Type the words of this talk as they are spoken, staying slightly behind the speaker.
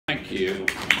Thank you.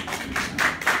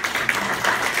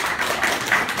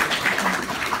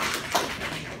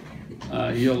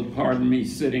 You'll pardon me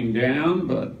sitting down,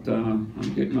 but I'm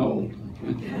getting old.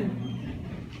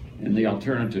 And the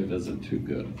alternative isn't too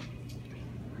good.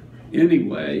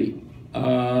 Anyway,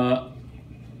 on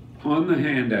the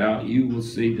handout, you will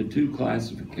see the two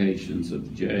classifications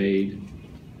of jade.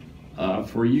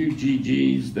 For you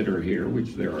GGs that are here,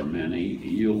 which there are many,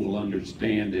 you will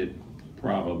understand it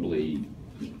probably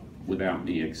without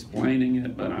me explaining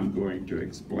it, but I'm going to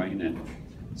explain it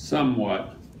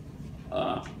somewhat.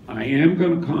 I am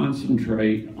going to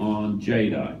concentrate on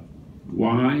jadeite.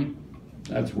 Why?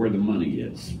 That's where the money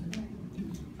is.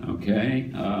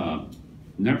 Okay?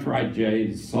 Nephrite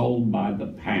jade is sold by the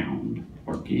pound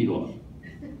or kilo.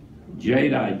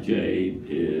 Jadeite jade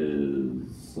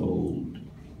is sold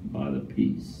by the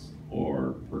piece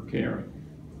or per carat.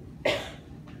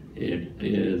 It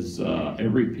is,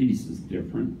 every piece is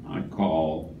different. I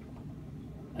call,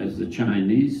 as the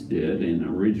Chinese did in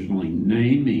originally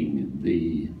naming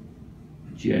the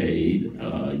jade,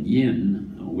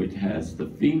 yin, which has the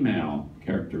female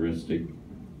characteristic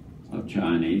of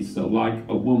Chinese. So like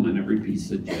a woman, every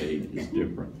piece of jade is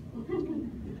different.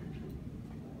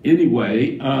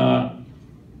 Anyway,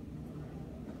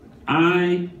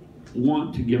 I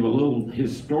want to give a little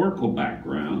historical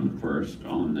background first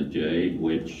on the jade,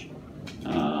 which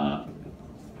on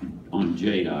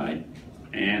jadeite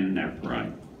and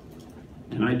nephrite.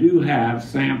 And I do have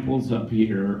samples up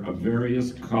here of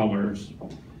various colors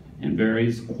and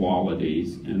various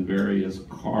qualities and various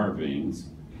carvings.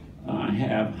 I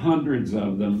have hundreds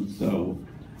of them, so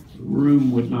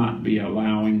room would not be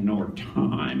allowing nor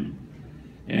time.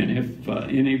 And if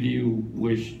any of you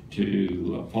wish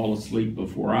to fall asleep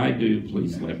before I do,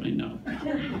 please let me know.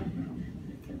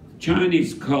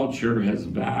 Chinese culture has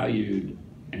valued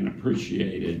and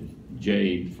appreciated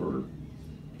jade for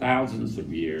thousands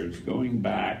of years, going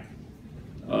back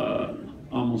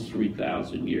almost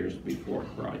 3,000 years before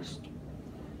Christ.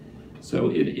 So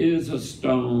it is a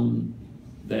stone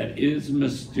that is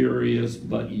mysterious,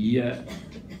 but yet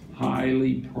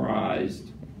highly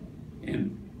prized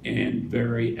and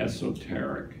very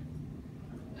esoteric,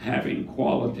 having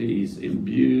qualities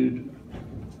imbued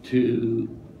to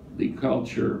the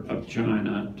culture of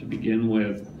China to begin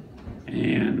with,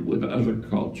 and with other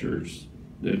cultures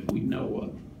that we know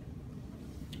of.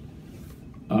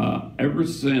 Ever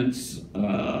since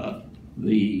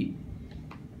the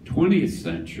 20th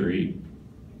century,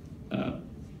 I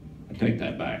take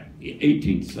that back, the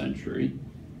 18th century,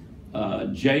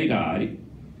 jadeite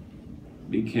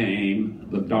became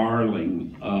the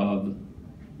darling of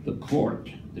the court,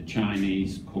 the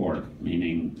Chinese court,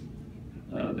 meaning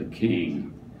the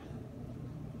king,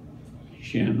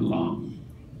 Qianlong.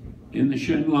 In the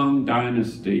Qianlong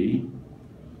dynasty,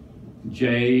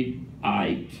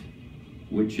 jadeite,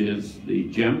 which is the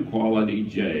gem quality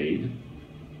jade,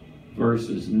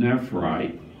 versus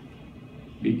nephrite,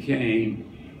 became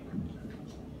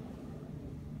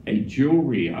a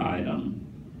jewelry item,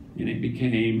 and it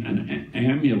became an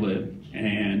amulet.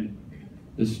 And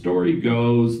the story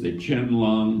goes that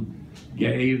Qianlong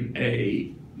gave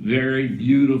a very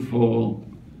beautiful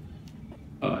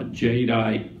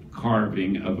jadeite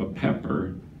carving of a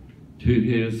pepper to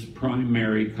his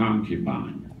primary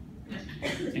concubine.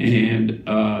 And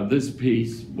this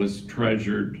piece was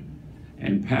treasured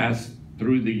and passed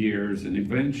through the years and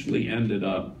eventually ended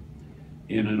up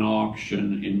in an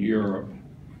auction in Europe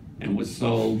and was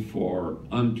sold for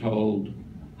untold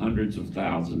hundreds of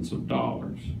thousands of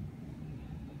dollars.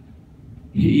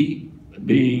 He,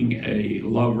 being a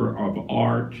lover of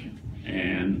art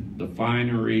and the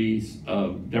fineries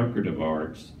of decorative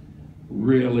arts,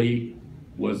 really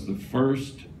was the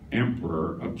first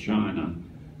emperor of China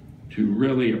to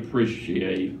really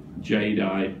appreciate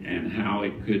jadeite and how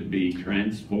it could be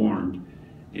transformed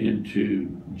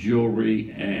into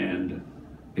jewelry and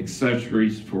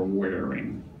accessories for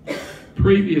wearing.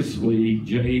 Previously,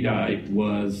 jadeite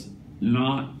was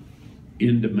not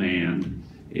in demand.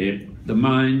 The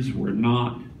mines were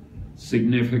not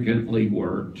significantly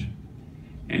worked,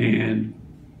 and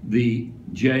the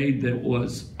jade that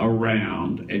was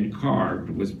around and carved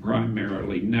was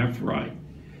primarily nephrite,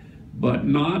 but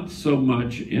not so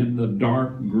much in the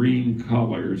dark green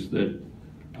colors that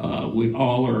we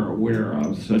all are aware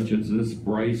of, such as this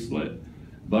bracelet,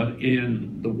 but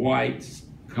in the whites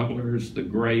colors, the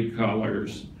gray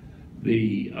colors,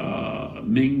 the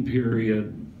Ming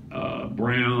period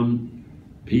brown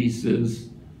pieces,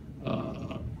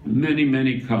 many,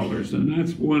 many colors. And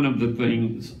that's one of the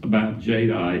things about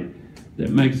jadeite that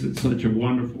makes it such a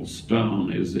wonderful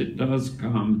stone, is it does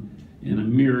come in a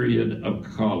myriad of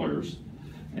colors.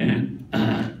 And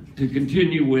to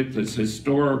continue with this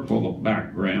historical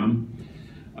background,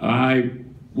 I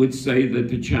would say that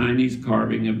the Chinese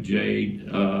carving of jade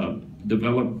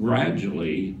developed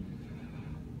gradually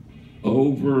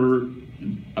over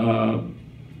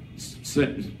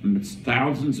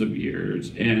thousands of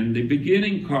years, and the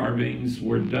beginning carvings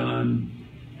were done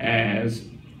as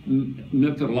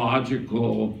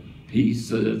mythological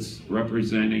pieces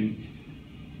representing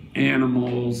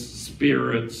animals,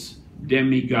 spirits,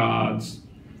 demigods,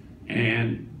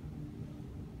 and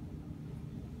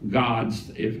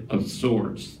gods of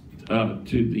sorts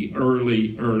to the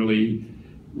early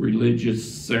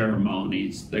religious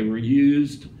ceremonies. They were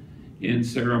used in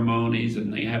ceremonies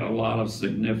and they had a lot of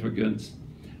significance.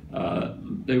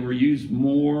 They were used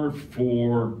more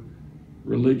for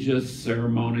religious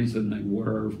ceremonies than they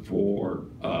were for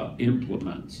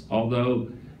implements.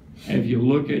 Although, if you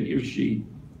look at your sheet,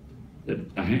 the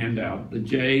handout, the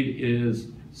jade is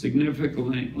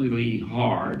significantly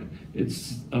hard.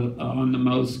 It's on the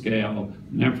Mohs scale,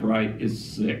 nephrite is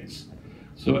 6.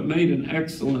 So it made an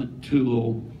excellent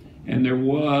tool, and there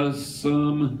was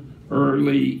some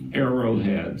early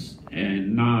arrowheads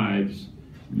and knives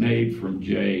made from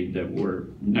jade that were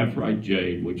nephrite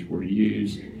jade, which were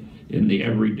used in the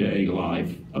everyday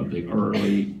life of the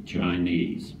early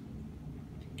Chinese.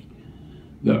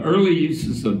 The early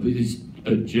uses of these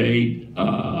jade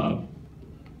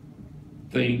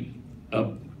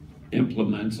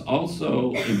implements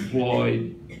also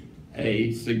employed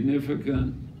a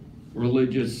significant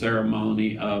religious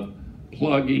ceremony of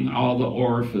plugging all the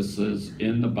orifices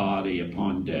in the body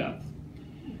upon death.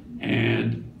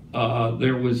 And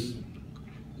there was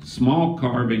small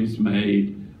carvings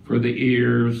made for the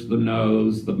ears, the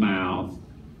nose, the mouth,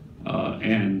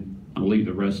 and I'll leave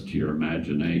the rest to your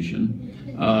imagination.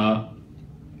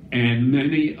 And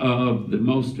many of the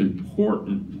most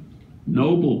important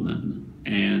noblemen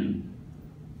and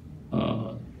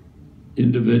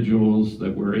individuals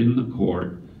that were in the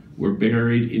court were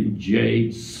buried in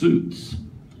jade suits.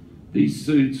 These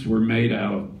suits were made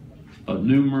out of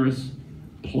numerous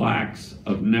plaques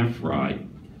of nephrite,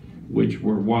 which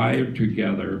were wired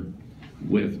together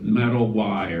with metal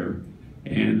wire,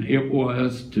 and it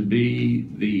was to be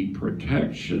the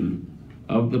protection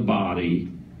of the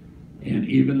body, and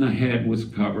even the head was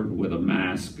covered with a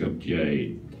mask of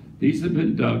jade. These have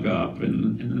been dug up,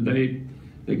 and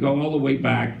they go all the way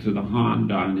back to the Han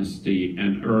Dynasty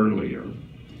and earlier.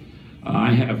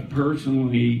 I have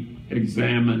personally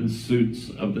examined suits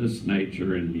of this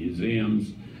nature in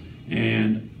museums,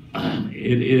 and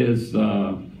it is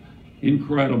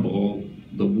incredible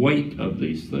the weight of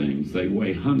these things. They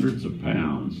weigh hundreds of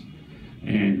pounds,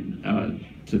 and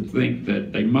to think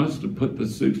that they must have put the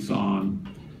suits on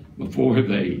before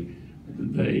they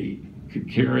could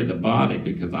carry the body,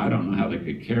 because I don't know how they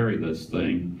could carry this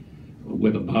thing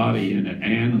with a body in it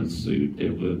and the suit.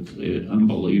 It was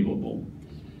unbelievable.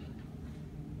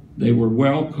 They were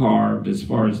well carved as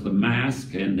far as the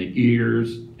mask and the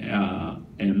ears and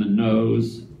the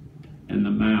nose and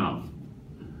the mouth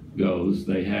goes.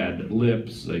 They had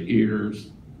lips, the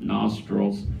ears,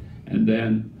 nostrils, and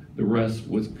then the rest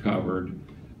was covered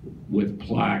with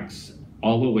plaques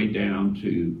all the way down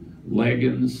to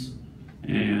leggings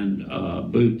and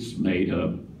boots made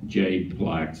of jade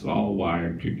plaques, all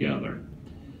wired together.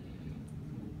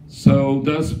 So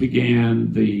thus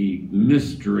began the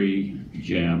mystery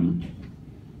gem,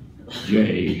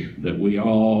 jade, that we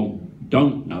all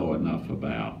don't know enough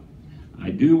about. I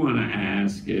do want to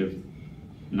ask if,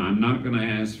 and I'm not going to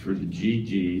ask for the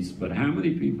GGs, but how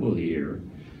many people here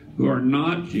who are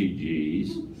not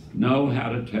GGs know how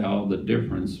to tell the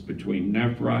difference between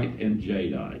nephrite and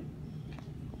jadeite?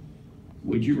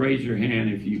 Would you raise your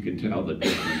hand if you can tell the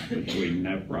difference between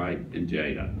nephrite and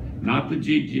jadeite? Not the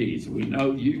GGs, we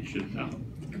know you should know.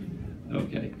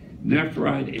 Okay,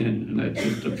 nephrite, and that's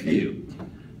just a few.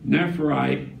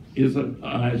 Nephrite is,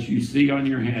 as you see on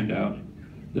your handout,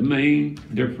 the main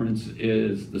difference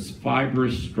is this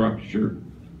fibrous structure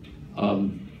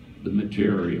of the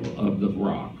material, of the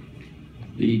rock.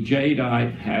 The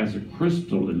jadeite has a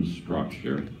crystalline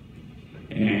structure,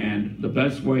 and the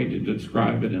best way to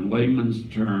describe it in layman's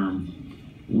term,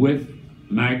 with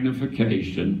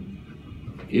magnification,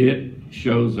 it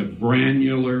shows a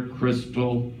granular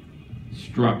crystal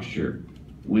structure.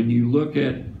 When you look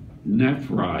at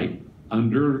nephrite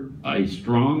under a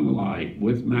strong light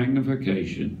with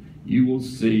magnification, you will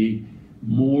see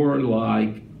more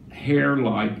like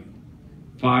hair-like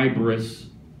fibrous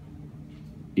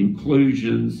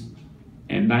inclusions,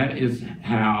 and that is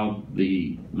how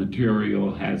the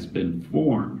material has been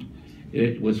formed.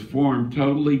 it was formed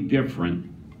totally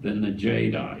different than the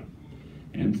jadeite.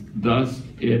 And thus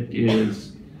it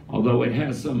is, although it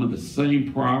has some of the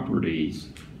same properties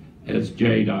as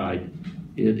jadeite,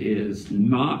 it is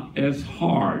not as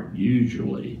hard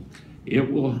usually.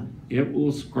 It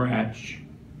will scratch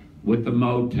with the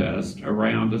mode test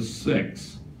around a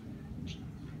 6.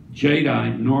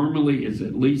 Jadeite normally is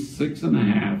at least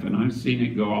 6.5, and I've seen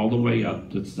it go all the way up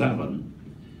to 7.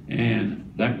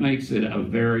 And that makes it a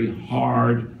very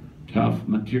hard, tough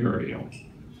material.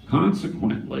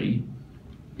 Consequently,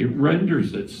 it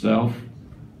renders itself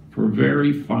for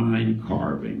very fine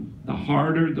carving. The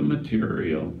harder the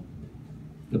material,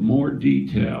 the more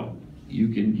detail you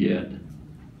can get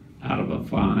out of a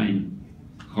fine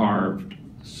carved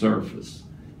surface.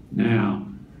 Now,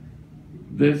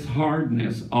 this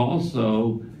hardness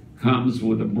also comes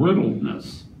with a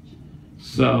brittleness.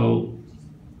 So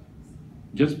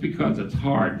just because it's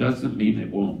hard doesn't mean it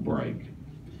won't break.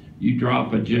 You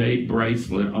drop a jade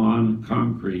bracelet on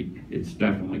concrete, it's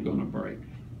definitely going to break.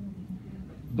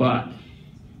 But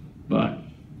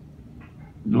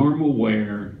normal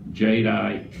wear,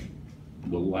 jadeite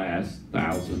will last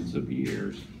thousands of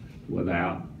years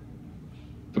without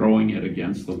throwing it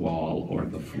against the wall or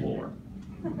the floor.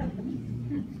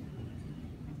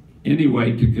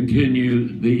 Anyway, to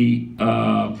continue, the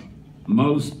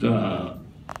most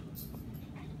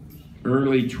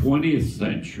early 20th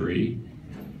century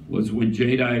was when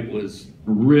jadeite was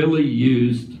really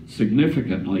used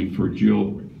significantly for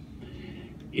jewelry.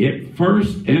 It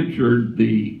first entered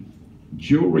the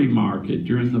jewelry market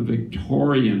during the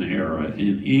Victorian era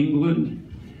in England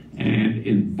and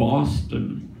in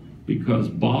Boston, because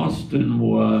Boston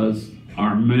was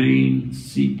our main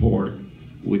seaport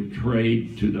with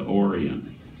trade to the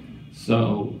Orient.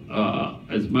 So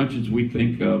as much as we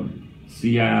think of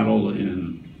Seattle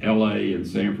and LA and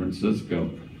San Francisco,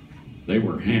 they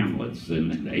were hamlets in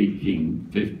the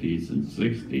 1850s and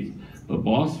 60s. But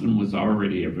Boston was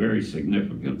already a very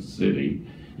significant city.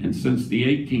 And since the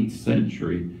 18th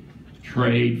century,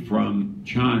 trade from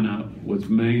China was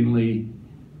mainly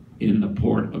in the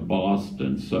port of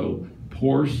Boston. So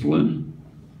porcelain,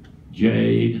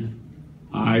 jade,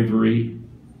 ivory,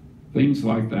 things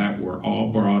like that were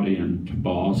all brought into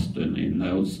Boston in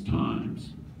those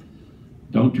times.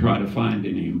 Don't try to find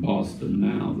any in Boston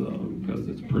now, though, because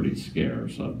it's pretty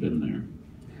scarce. I've been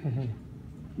there.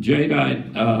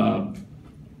 Jadeite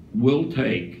will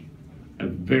take a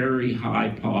very high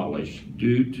polish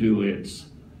due to its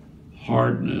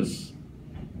hardness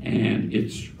and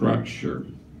its structure.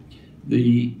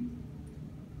 The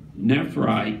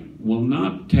nephrite will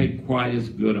not take quite as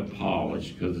good a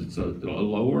polish because it's a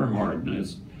lower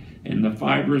hardness, and the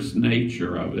fibrous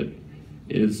nature of it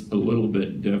is a little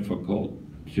bit difficult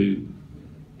to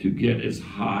get as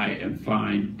high and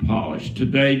fine polish.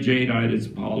 Today, jadeite is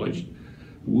polished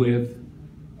with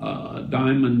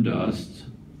diamond dust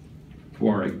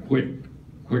for a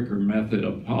quicker method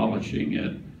of polishing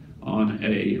it on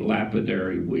a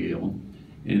lapidary wheel.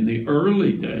 In the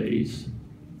early days,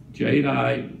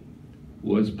 jadeite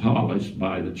was polished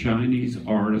by the Chinese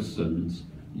artisans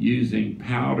using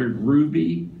powdered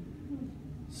ruby,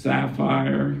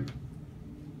 sapphire,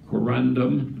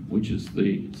 corundum, which is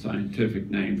the scientific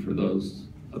name for those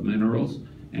minerals,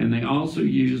 and they also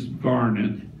used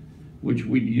garnet, which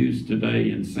we use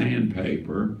today in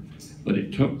sandpaper, but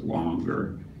it took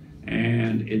longer.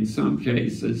 And in some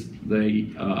cases,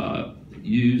 they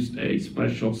used a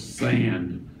special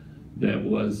sand that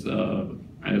was,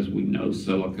 as we know,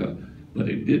 silica, but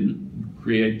it didn't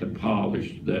create the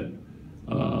polish that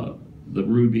the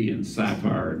ruby and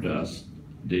sapphire dust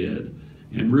did.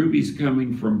 And ruby's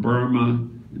coming from Burma,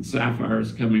 and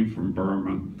sapphire's coming from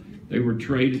Burma. They were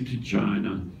traded to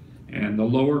China, and the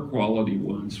lower quality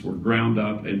ones were ground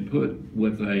up and put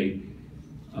with a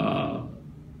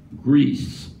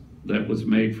grease that was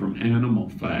made from animal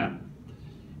fat.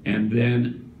 And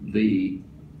then the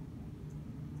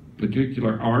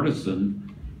particular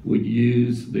artisan would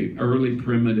use the early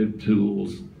primitive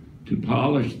tools to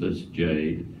polish this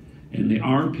jade, and the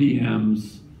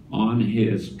RPMs on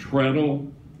his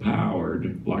treadle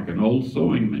powered, like an old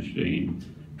sewing machine,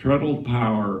 treadle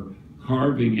power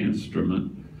carving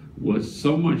instrument was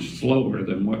so much slower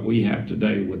than what we have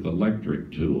today with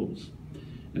electric tools.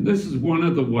 And this is one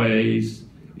of the ways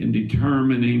in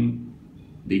determining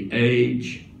the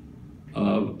age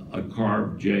of a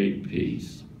carved jade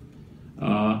piece.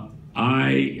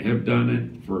 I have done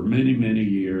it for many, many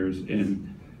years,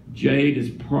 and jade is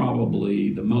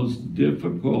probably the most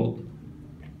difficult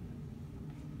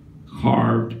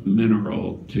carved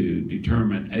mineral to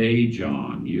determine age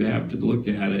on. You have to look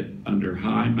at it under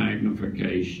high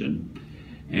magnification.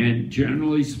 And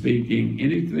generally speaking,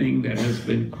 anything that has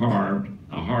been carved,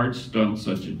 a hard stone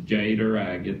such as jade or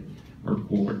agate or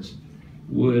quartz,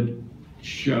 would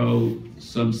show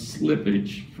some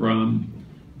slippage from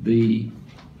the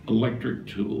electric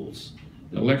tools,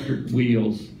 the electric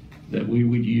wheels that we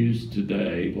would use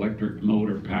today, electric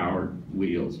motor powered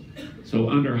wheels. So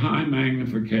under high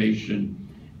magnification,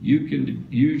 you can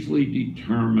usually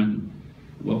determine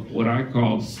what I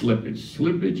call slippage.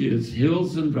 Slippage is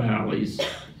hills and valleys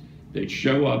that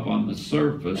show up on the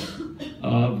surface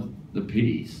of the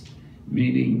piece,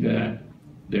 meaning that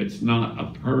it's not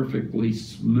a perfectly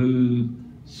smooth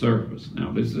surface.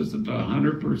 Now this isn't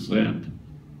 100%,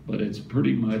 but it's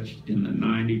pretty much in the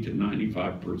 90 to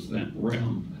 95%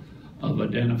 realm of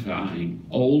identifying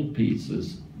old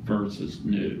pieces versus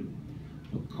new.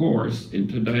 Of course, in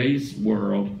today's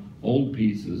world, old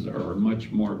pieces are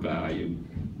much more valued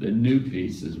than new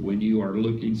pieces when you are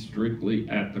looking strictly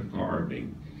at the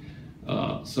carving.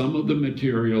 Some of the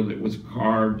material that was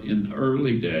carved in the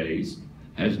early days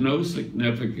has no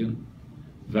significant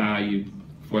value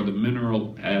for the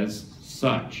mineral as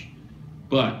such,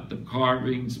 but the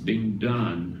carvings being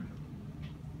done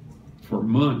for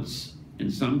months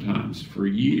and sometimes for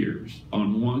years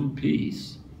on one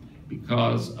piece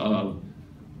because of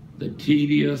the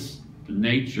tedious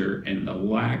nature and the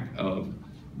lack of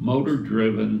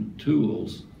motor-driven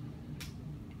tools.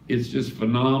 It's just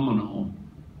phenomenal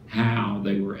how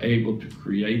they were able to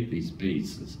create these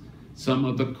pieces. Some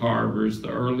of the carvers, the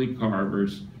early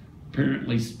carvers,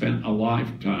 apparently spent a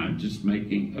lifetime just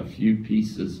making a few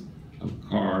pieces of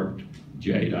carved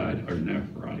jadeite or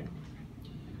nephrite.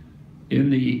 In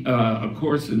the, of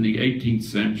course, in the 18th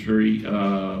century,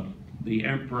 the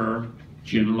Emperor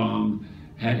Qianlong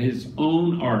had his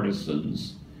own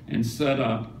artisans and set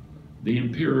up the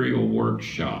imperial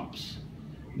workshops,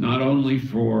 not only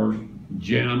for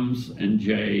gems and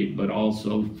jade, but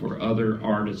also for other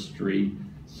artistry,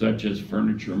 such as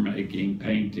furniture making,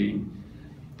 painting,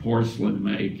 porcelain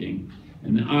making.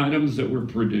 And the items that were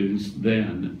produced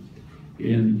then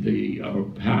in the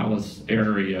palace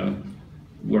area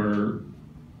were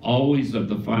always of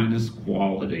the finest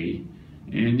quality.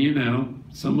 And you know,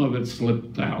 some of it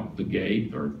slipped out the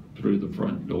gate or through the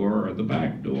front door or the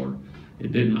back door.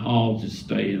 It didn't all just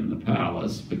stay in the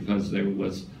palace because there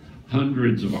was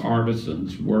hundreds of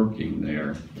artisans working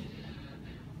there.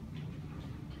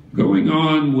 Going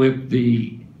on with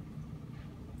the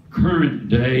current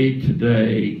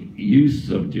day-to-day use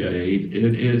of jade,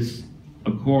 it is,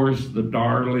 of course, the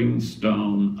darling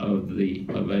stone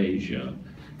of Asia.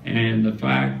 And the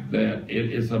fact that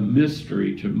it is a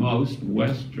mystery to most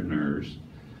Westerners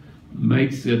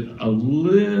makes it a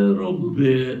little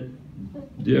bit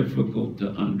difficult to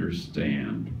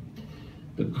understand.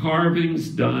 The carvings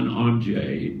done on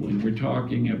jade, when we're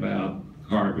talking about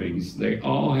carvings, they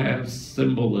all have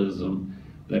symbolism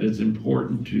that is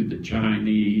important to the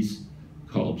Chinese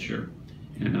culture.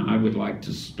 And I would like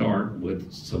to start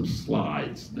with some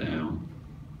slides now.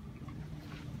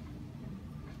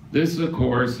 This, of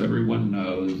course, everyone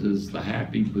knows, is the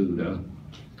Happy Buddha.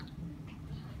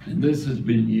 And this has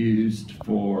been used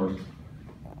for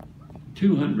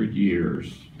 200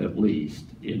 years, at least,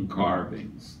 in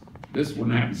carvings. This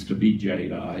one happens to be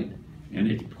jadeite, and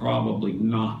it's probably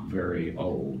not very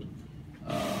old.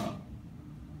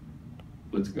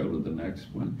 Let's go to the next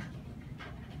one.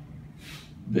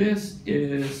 This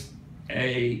is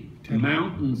a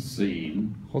mountain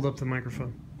scene. Hold up the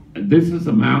microphone. This is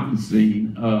a mountain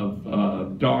scene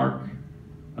of dark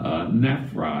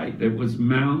nephrite that was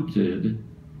mounted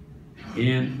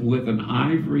with an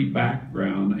ivory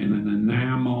background and an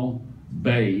enamel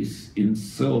base in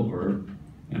silver.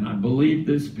 And I believe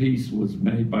this piece was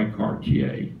made by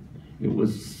Cartier. It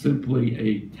was simply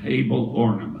a table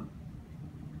ornament.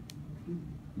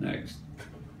 Next.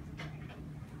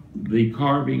 The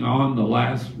carving on the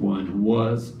last one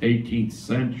was 18th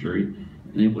century,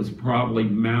 and it was probably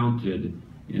mounted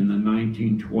in the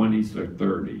 1920s or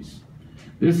 30s.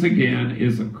 This again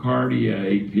is a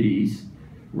Cartier piece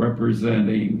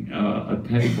representing a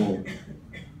table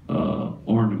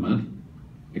ornament,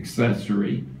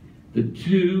 accessory. The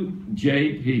two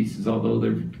jade pieces, although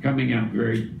they're coming out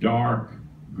very dark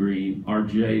green, are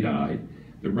jadeite.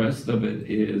 The rest of it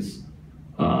is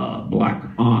black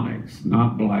onyx,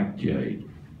 not black jade.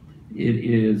 It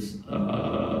is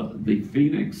the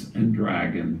phoenix and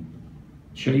dragon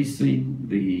chasing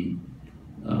the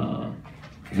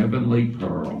heavenly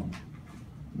pearl,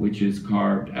 which is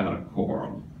carved out of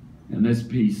coral. And this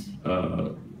piece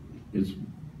is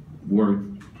worth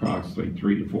approximately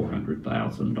 $300,000 to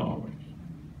 $400,000.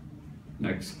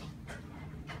 Next.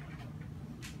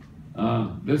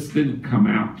 This didn't come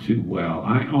out too well.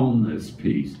 I own this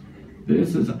piece.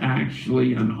 This is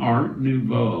actually an Art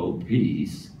Nouveau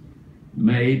piece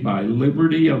made by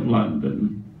Liberty of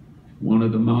London, one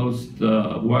of the most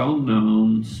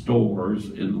well-known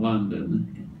stores in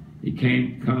London. It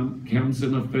comes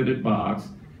in a fitted box,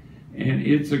 and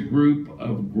it's a group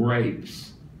of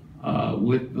grapes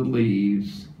with the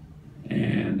leaves,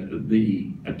 and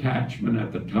the attachment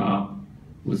at the top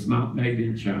was not made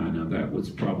in China. That was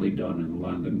probably done in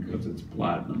London because it's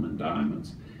platinum and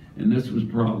diamonds. And this was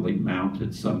probably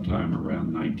mounted sometime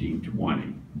around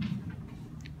 1920.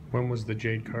 When was the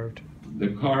jade carved? The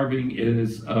carving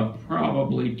is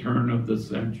probably turn of the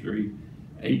century,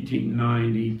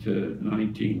 1890 to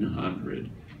 1900,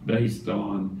 based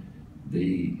on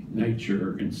the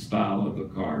nature and style of the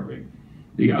carving.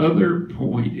 The other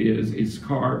point is it's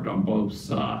carved on both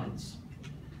sides.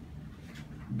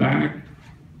 Back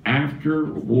after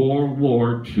World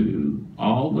War II,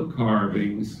 all the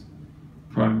carvings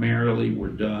primarily were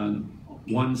done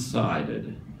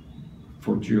one-sided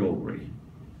for jewelry.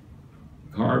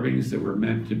 Carvings that were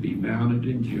meant to be mounted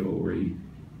in jewelry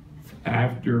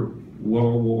after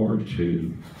World War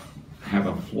II have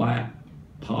a flat,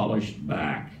 polished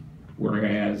back,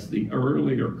 whereas the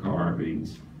earlier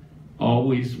carvings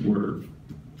always were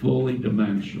fully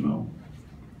dimensional.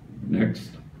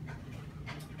 Next.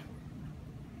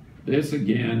 This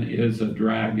again is a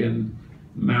dragon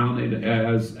mounted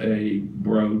as a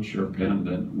brooch or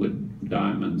pendant with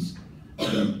diamonds.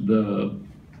 The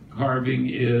carving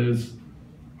is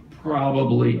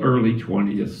probably early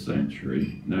 20th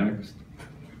century. Next.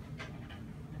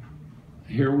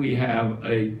 Here we have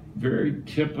a very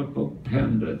typical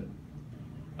pendant.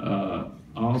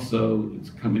 Also, it's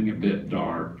coming a bit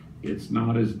dark. It's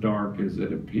not as dark as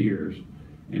it appears,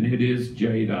 and it is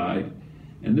jadeite.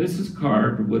 And this is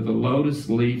carved with a lotus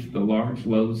leaf, the large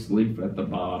lotus leaf at the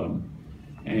bottom,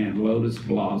 and lotus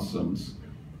blossoms,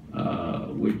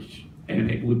 and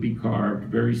it would be carved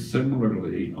very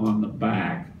similarly on the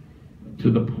back to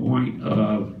the point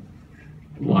of,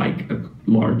 like a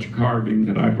large carving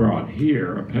that I brought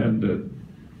here, a pendant.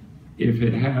 If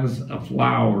it has a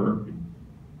flower,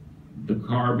 the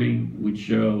carving would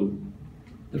show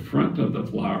the front of the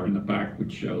flower and the back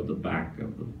would show the back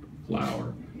of the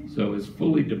flower. So it's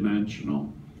fully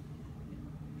dimensional.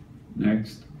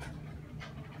 Next.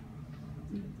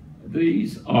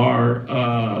 These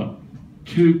are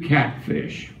two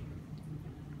catfish.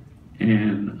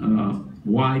 And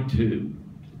why two?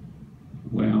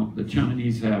 Well, the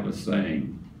Chinese have a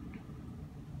saying,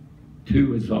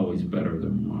 two is always better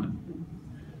than one.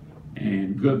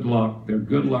 And good luck, their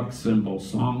good luck symbol,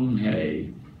 Song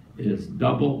Hei, is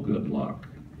double good luck.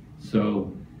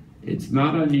 So it's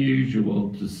not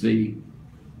unusual to see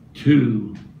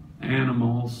two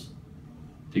animals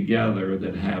together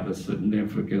that have a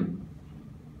significant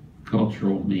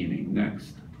cultural meaning.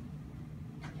 Next.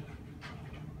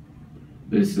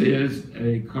 This is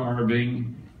a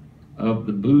carving of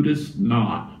the Buddhist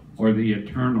knot, or the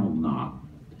eternal knot.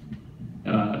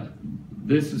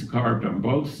 This is carved on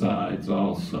both sides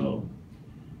also,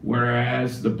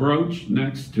 whereas the brooch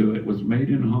next to it was made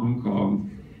in Hong Kong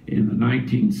in the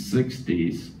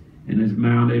 1960s and is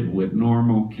mounted with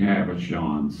normal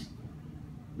cabochons.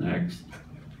 Next.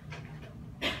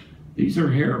 These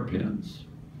are hairpins,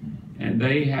 and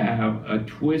they have a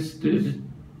twisted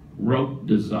rope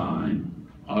design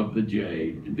of the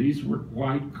jade. These were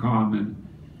quite common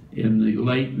in the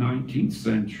late 19th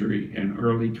century and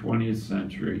early 20th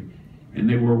century, and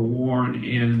they were worn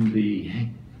in the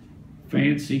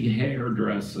fancy hair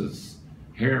dresses,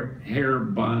 hair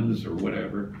buns or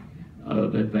whatever,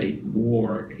 that they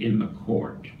wore in the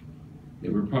court. They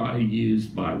were probably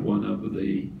used by one of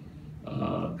the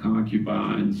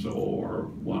concubines or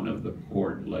one of the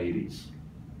court ladies.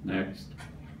 Next.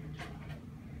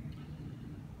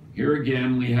 Here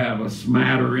again we have a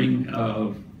smattering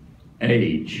of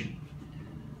age.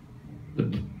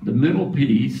 The middle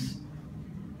piece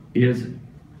is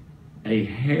a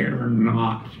hair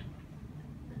knot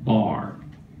bar.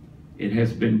 It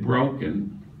has been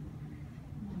broken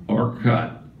or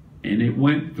cut, and it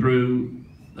went through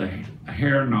the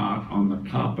hair knot on the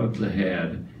top of the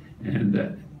head, and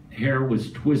the hair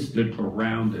was twisted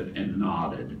around it and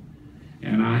knotted.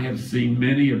 And I have seen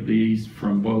many of these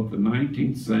from both the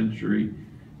 19th century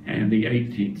and the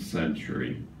 18th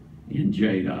century in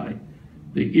jadeite.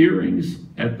 The earrings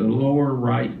at the lower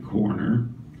right corner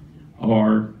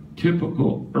are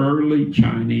typical early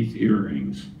Chinese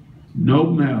earrings. No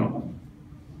metal.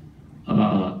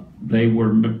 They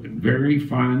were very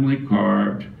finely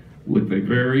carved with a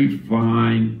very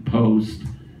fine post,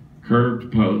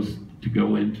 curved post to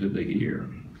go into the ear.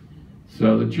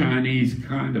 So the Chinese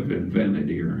kind of invented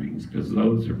earrings because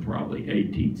those are probably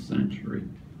 18th century.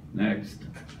 Next.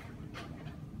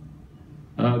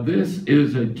 This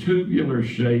is a tubular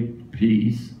shaped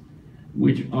piece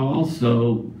which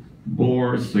also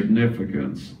bore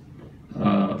significance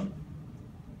of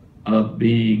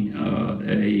being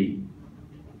a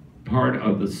part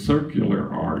of the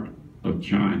circular art of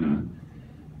China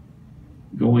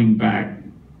going back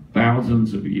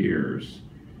thousands of years,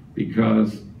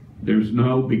 because there's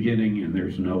no beginning and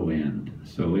there's no end.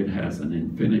 So it has an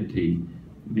infinity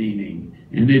meaning,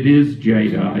 and it is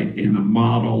jadeite in a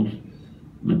mottled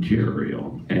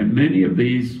material. And many of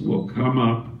these will come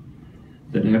up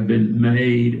that have been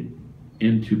made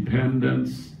into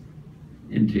pendants,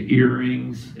 into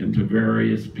earrings, into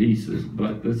various pieces,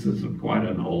 but this is quite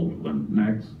an old one.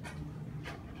 Next.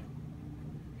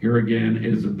 Here again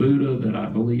is a Buddha that I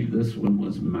believe this one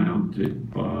was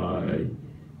mounted by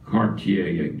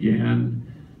Cartier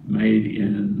again, made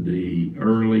in the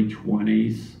early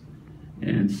 20s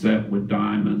and set with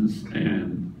diamonds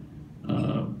and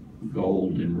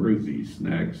gold and rubies.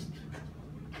 Next.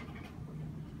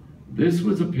 This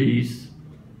was a piece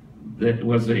that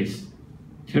was a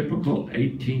typical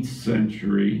 18th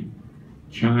century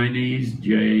Chinese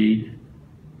jade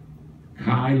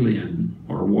Kailin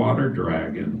or water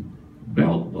dragon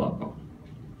belt buckle.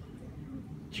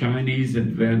 Chinese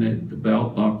invented the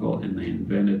belt buckle and they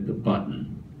invented the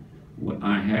button.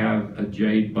 I have a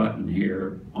jade button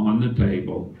here on the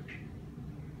table.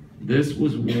 This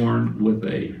was worn with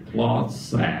a cloth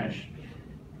sash.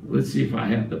 Let's see if I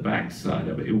have the back side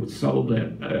of it. It was sold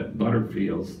at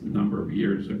Butterfield's a number of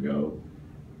years ago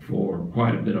for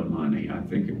quite a bit of money. I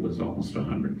think it was almost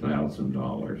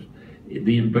 $100,000.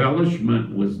 The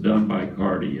embellishment was done by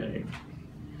Cartier.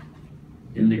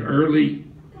 In the early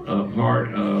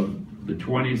part of the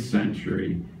 20th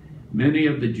century, many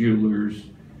of the jewelers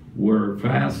were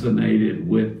fascinated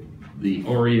with the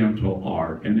Oriental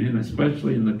art, and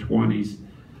especially in the 20s,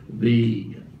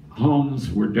 the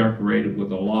homes were decorated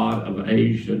with a lot of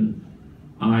Asian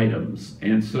items.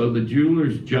 And so the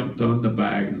jewelers jumped on the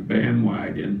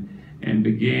bandwagon and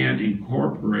began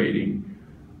incorporating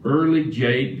early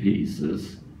jade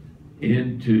pieces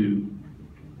into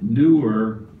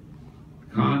newer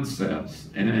concepts.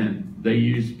 And they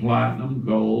used platinum,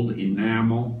 gold,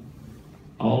 enamel,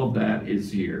 all of that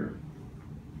is here.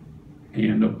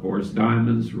 And of course,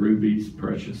 diamonds, rubies,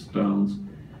 precious stones.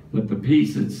 But the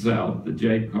piece itself, the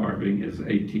jade carving, is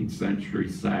 18th century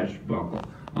sash buckle.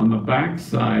 On the back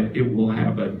side, it will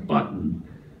have a button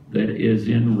that is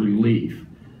in relief.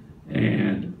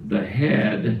 And the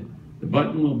head, the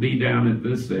button will be down at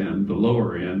this end, the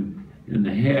lower end, and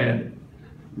the head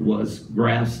was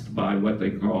grasped by what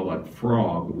they call a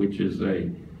frog, which is a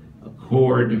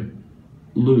cord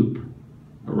loop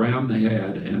around the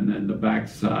head, and then the back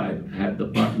side had the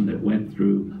button that went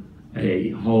through a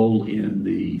hole in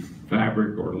the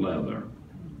fabric or leather.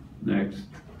 Next.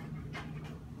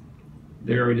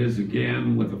 There it is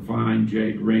again with a fine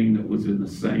jade ring that was in the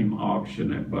same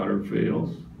auction at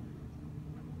Butterfield's.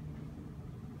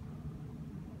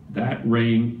 That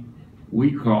ring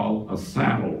we call a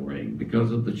saddle ring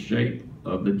because of the shape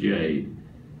of the jade.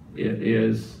 It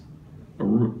is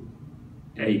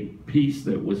a piece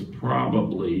that was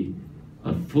probably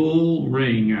a full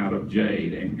ring out of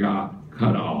jade and got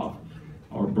cut off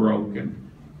or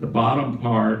broken. The bottom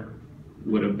part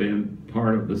would have been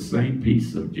part of the same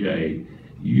piece of jade,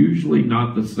 usually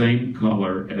not the same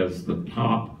color as the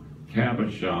top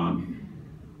cabochon,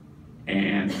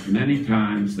 and many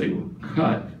times they were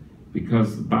cut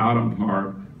because the bottom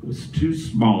part was too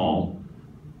small.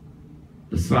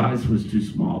 The size was too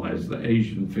small, as the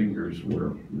Asian fingers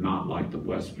were not like the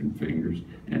Western fingers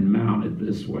and mounted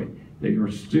this way. They are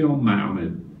still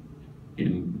mounted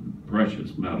in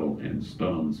precious metal and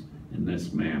stones in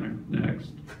this manner.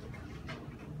 Next.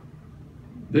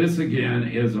 This again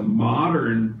is a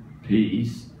modern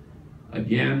piece,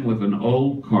 again with an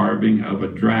old carving of a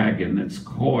dragon that's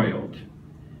coiled.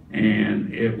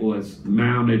 And it was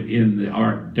mounted in the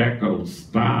Art Deco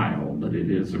style, but it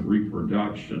is a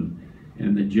reproduction.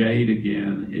 And the jade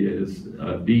again is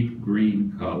a deep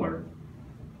green color.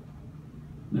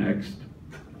 Next.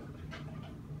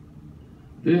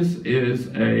 This is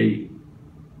a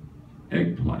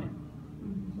eggplant.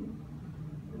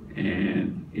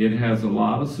 And it has a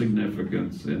lot of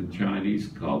significance in Chinese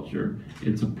culture.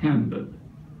 It's a pendant.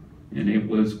 And it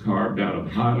was carved out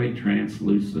of highly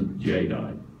translucent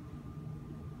jadeite.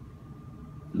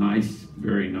 Nice,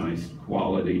 very nice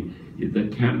quality. The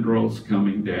tendrils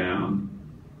coming down.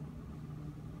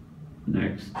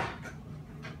 Next.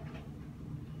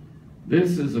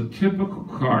 This is a typical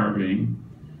carving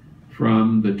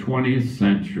from the 20th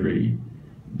century,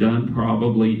 done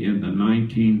probably in the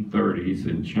 1930s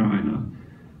in China.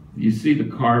 You see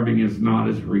the carving is not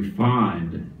as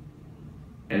refined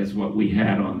as what we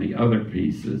had on the other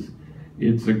pieces.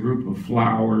 It's a group of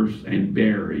flowers and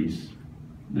berries.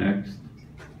 Next.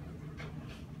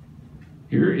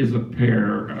 Here is a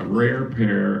rare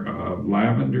pair of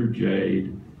lavender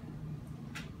jade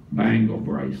bangle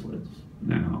bracelets.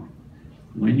 Now,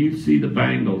 when you see the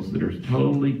bangles that are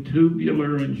totally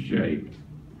tubular in shape,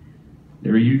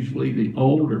 they're usually the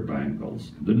older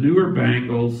bangles. The newer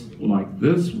bangles, like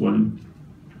this one,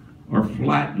 are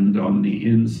flattened on the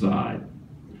inside.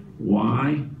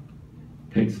 Why?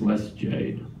 Takes less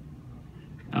jade.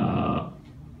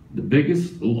 The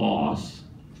biggest loss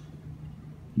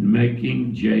in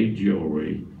making jade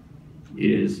jewelry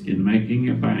is in making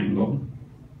a bangle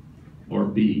or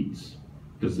beads,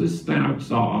 because this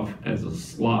starts off as a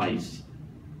slice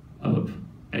of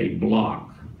a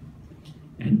block,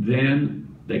 and then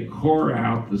they core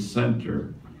out the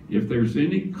center. If there's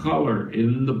any color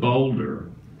in the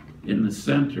boulder in the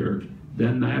center,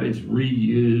 then that is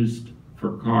reused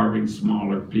for carving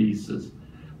smaller pieces.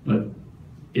 But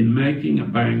in making a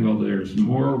bangle, there's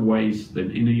more waste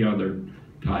than any other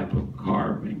type of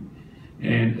carving,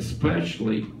 and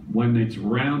especially when it's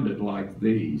rounded like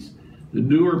these. The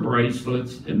newer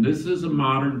bracelets, and this is a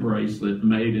modern bracelet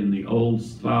made in the old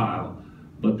style,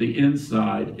 but the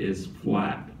inside is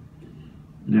flat.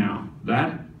 Now,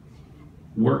 that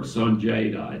works on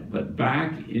jadeite, but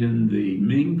back in the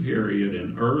Ming period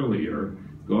and earlier,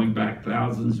 going back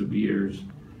thousands of years,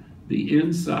 the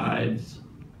insides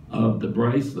of the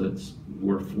bracelets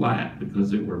were flat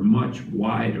because they were much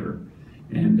wider,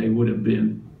 and they would have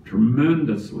been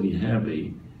tremendously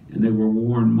heavy, and they were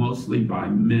worn mostly by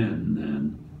men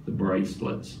then, the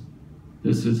bracelets.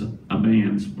 This is a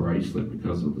man's bracelet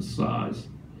because of the size.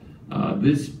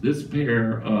 This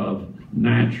pair of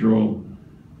natural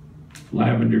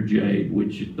lavender jade,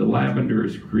 which the lavender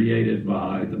is created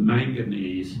by the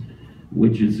manganese,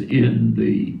 which is in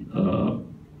the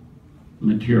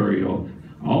material.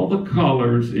 All the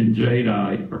colors in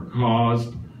jadeite are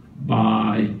caused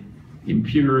by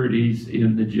impurities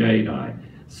in the jadeite.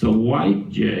 So white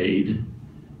jade,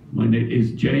 when it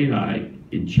is jadeite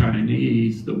in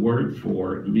Chinese, the word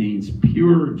for it means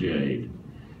pure jade,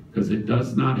 because it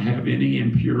does not have any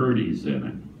impurities in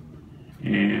it.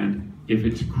 And if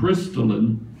it's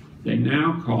crystalline, they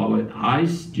now call it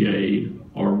ice jade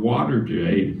or water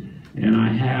jade. And I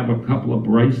have a couple of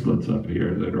bracelets up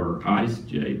here that are ice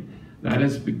jade. That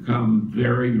has become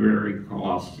very, very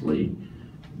costly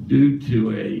due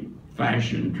to a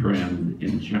fashion trend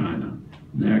in China.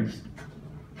 Next.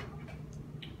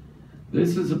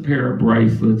 This is a pair of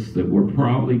bracelets that were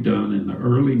probably done in the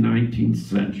early 19th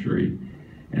century,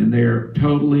 and they're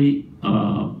totally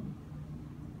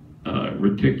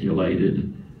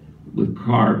reticulated with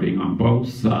carving on both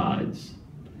sides.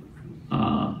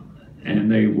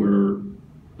 And they were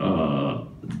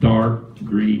dark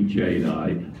green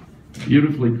jadeite,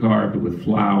 beautifully carved with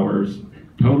flowers,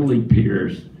 totally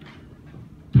pierced,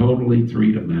 totally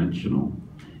three-dimensional.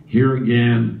 Here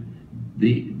again,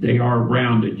 they are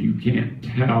rounded. You can't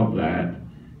tell that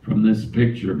from this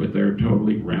picture, but they're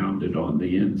totally rounded on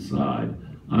the inside,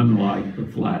 unlike the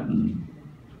flattened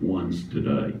ones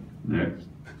today. Next.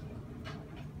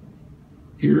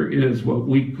 Here is what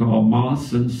we call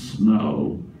moss and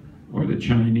snow, or the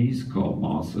Chinese call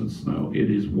moss and snow. It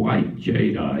is white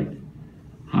jadeite,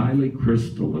 highly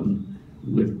crystalline,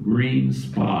 with green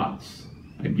spots.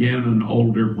 Again, an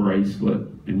older bracelet,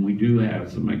 and we do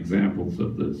have some examples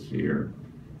of this here.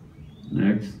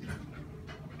 Next.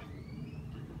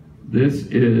 This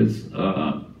is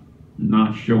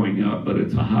not showing up, but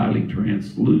it's a highly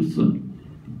translucent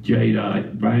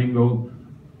jadeite bangle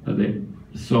that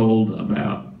sold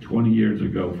about 20 years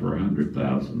ago for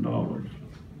 $100,000.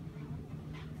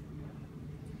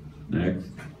 Next.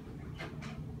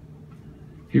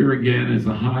 Here again is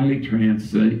a highly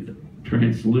translucent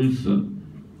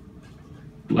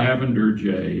lavender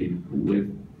jade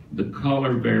with the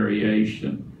color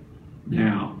variation.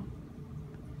 Now,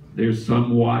 there's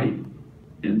some white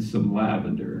and some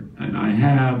lavender, and I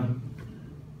have,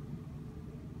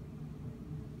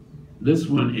 this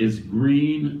one is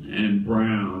green and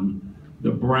brown.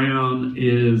 The brown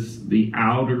is the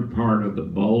outer part of the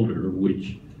boulder,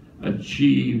 which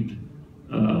achieved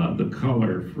the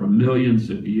color from millions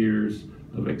of years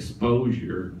of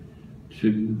exposure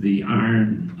to the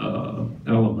iron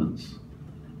element.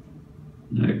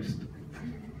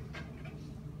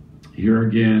 Here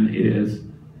again is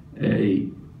a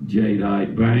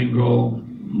jadeite bangle,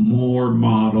 more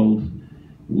modeled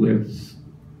with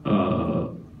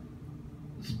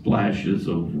splashes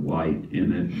of white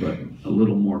in it, but a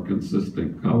little more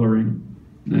consistent coloring.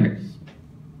 Next.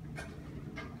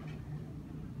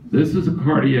 This is a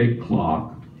Cartier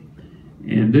clock,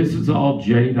 and this is all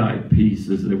jadeite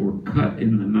pieces that were cut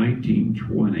in the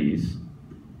 1920s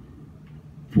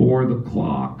for the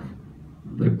clock.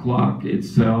 The clock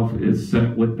itself is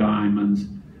set with diamonds.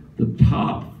 The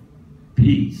top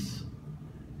piece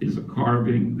is a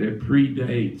carving that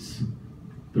predates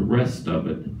the rest of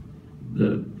it.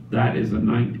 That is a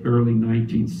early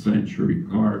 19th century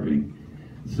carving.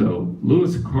 So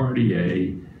Louis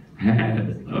Cartier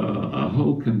had a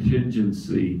whole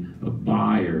contingency of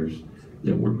buyers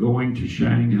that were going to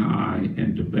Shanghai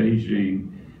and to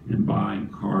Beijing and buying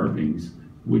carvings,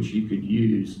 which he could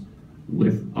use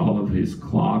with all of his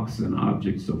clocks and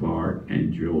objects of art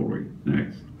and jewelry.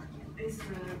 Next. Is the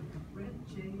red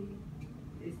jade,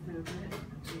 is the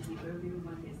earlier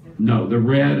one, is that? No, the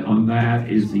red on that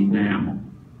is enamel.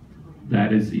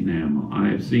 That is enamel. I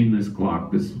have seen this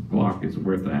clock. This clock is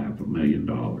worth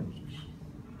 $500,000.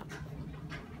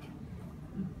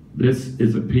 This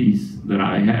is a piece that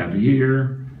I have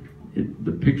here.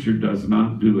 The picture does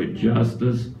not do it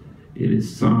justice. It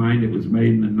is signed. It was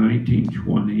made in the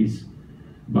 1920s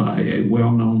by a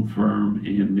well-known firm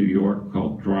in New York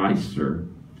called Dreiser.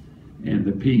 And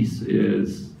the piece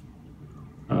is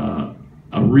a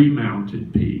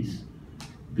remounted piece.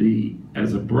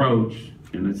 As a brooch,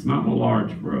 and it's not a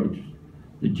large brooch,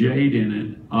 the jade in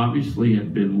it obviously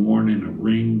had been worn in a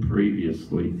ring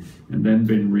previously and then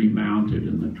been remounted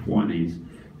in the 20s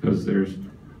because there's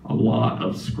a lot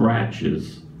of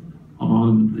scratches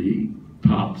on the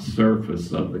top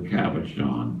surface of the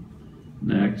cabochon.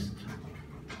 Next.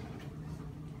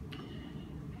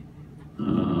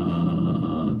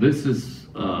 This is,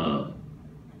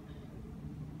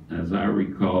 as I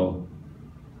recall,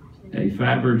 a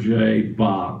Fabergé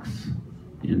box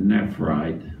in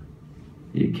nephrite.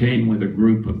 It came with a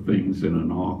group of things in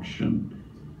an auction,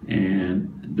 and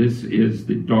this is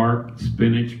the dark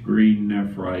spinach green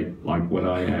nephrite like what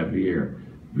I have here.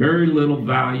 Very little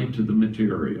value to the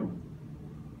material,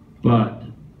 but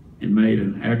it made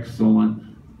an excellent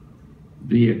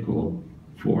vehicle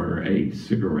for a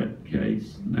cigarette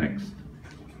case. Next.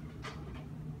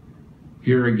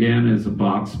 Here again is a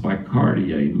box by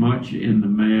Cartier, much in the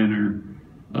manner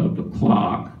of the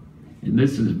clock. And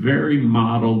this is very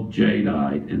modeled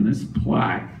jadeite, and this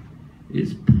plaque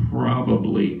is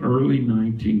probably early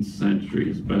 19th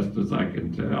century, as best as I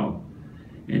can tell.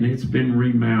 And it's been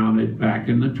remounted back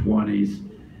in the 20s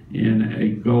in a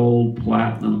gold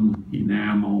platinum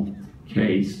enamel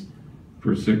case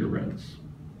for cigarettes.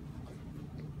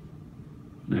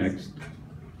 Next.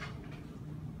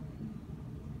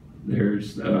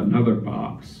 There's another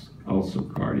box, also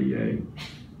Cartier.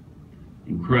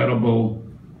 Incredible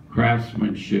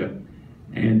craftsmanship.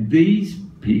 And these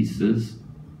pieces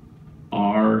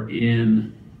are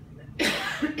in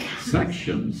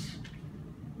sections.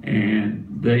 And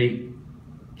they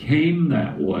came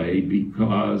that way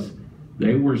because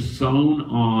they were sewn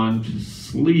on to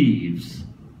sleeves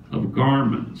of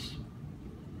garments.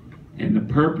 And the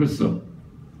purpose of,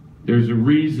 there's a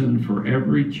reason for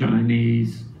every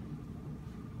Chinese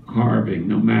carving,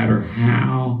 no matter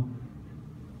how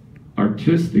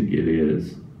artistic it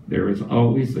is, there is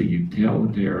always a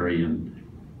utilitarian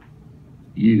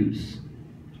use.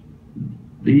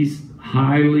 These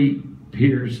highly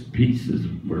pierced pieces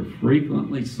were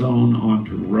frequently sewn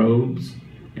onto robes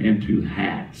and to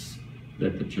hats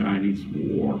that the Chinese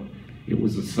wore. It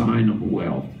was a sign of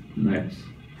wealth. Next.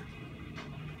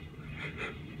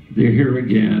 Here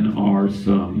again are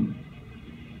some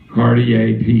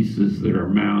Cartier pieces that are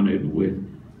mounted with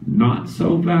not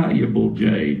so valuable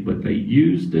jade, but they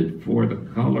used it for the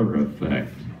color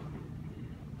effect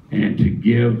and to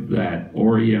give that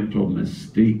oriental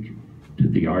mystique to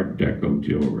the Art Deco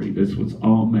jewelry. This was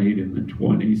all made in the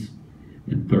 20s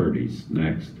and 30s.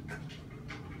 Next.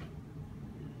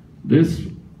 This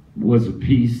was a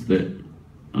piece that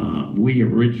we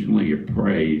originally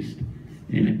appraised,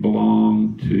 and it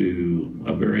belonged to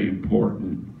a very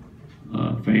important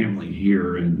family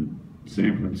here in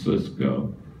San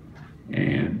Francisco.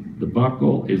 And the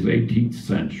buckle is 18th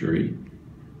century,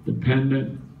 the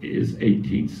pendant is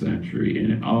 18th century,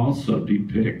 and it also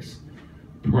depicts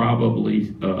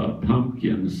probably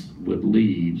pumpkins with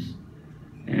leaves,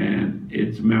 and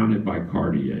it's mounted by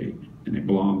Cartier, and it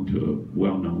belonged to a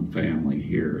well-known family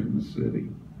here in the city,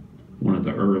 one of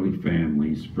the early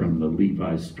families from the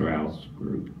Levi Strauss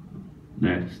group.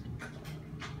 Next.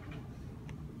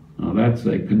 That's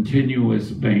a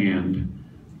continuous band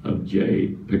of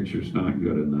jade. Picture's not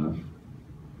good enough.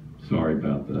 Sorry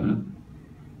about that.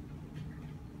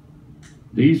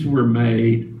 These were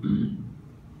made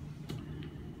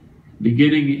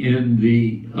beginning in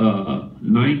the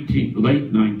late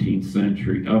 19th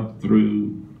century up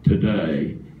through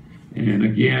today. And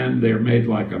again, they're made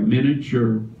like a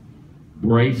miniature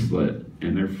bracelet,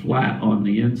 and they're flat on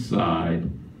the inside.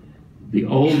 The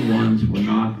old ones were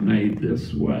not made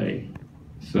this way.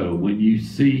 So when you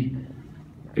see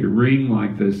a ring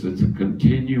like this, it's a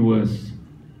continuous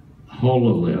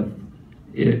hololith.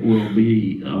 It will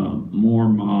be more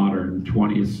modern,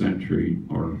 20th century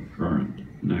or current.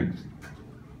 Next.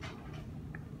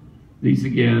 These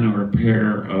again are a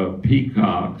pair of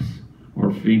peacocks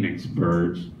or phoenix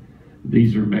birds.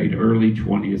 These are made early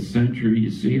 20th century.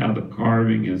 You see how the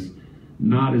carving is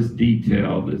not as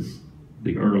detailed as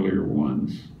the earlier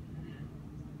ones.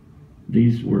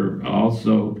 These were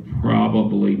also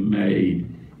probably made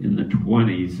in the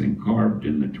 20s and carved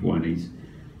in the 20s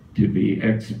to be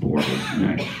exported.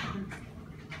 Next.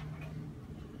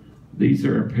 These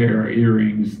are a pair of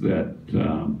earrings that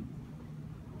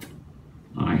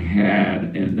I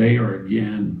had, and they are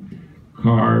again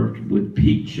carved with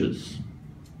peaches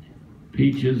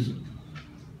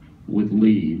with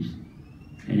leaves,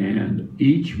 and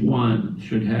each one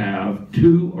should have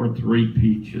 2 or 3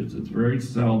 peaches. It's very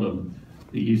seldom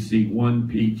that you see 1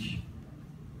 peach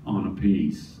on a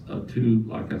piece. 2,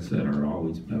 like I said, are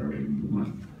always better than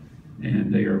 1.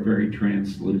 And they are very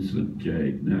translucent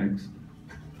jade. Next.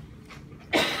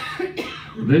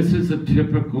 This is a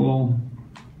typical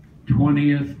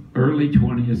early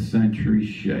 20th century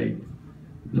shape.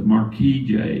 The marquise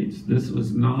jades. This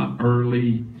was not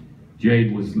early.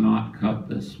 Jade was not cut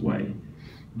this way.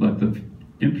 But the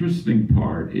interesting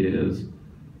part is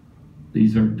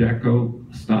these are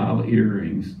deco style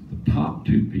earrings. The top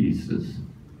 2 pieces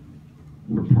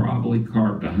were probably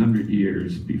carved 100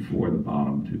 years before the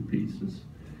bottom 2 pieces.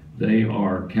 They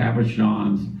are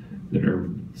cabochons that are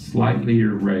slightly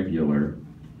irregular,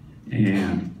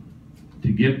 and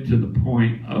to get to the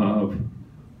point of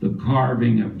the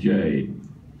carving of jade,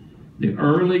 the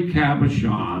early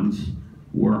cabochons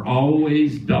were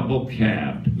always double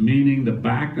cabbed, meaning the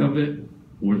back of it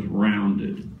was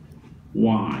rounded.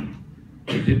 Why?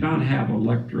 They did not have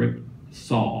electric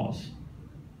saws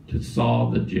to saw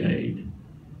the jade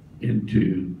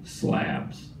into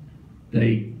slabs.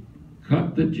 They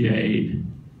cut the jade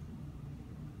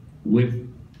with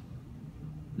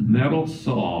metal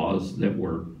saws that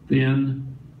were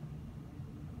thin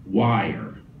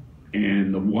wire,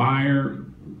 and the wire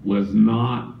was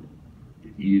not,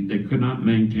 they could not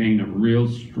maintain a real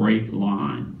straight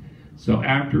line. So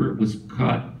after it was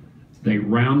cut, they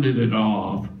rounded it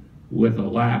off with a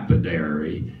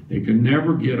lapidary. They could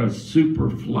never get a super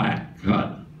flat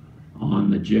cut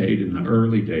on the jade in the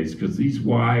early days because these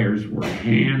wires were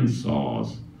hand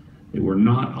saws. They were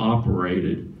not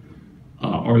operated,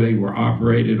 or they were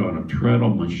operated on a treadle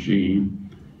machine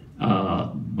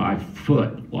by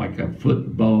foot, like a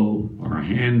foot bow or a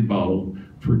hand bow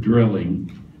for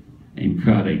drilling and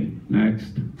cutting.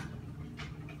 Next.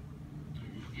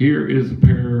 Here is a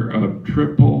pair of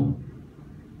triple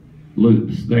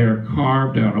loops. They are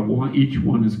carved out of one, each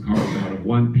one is carved out of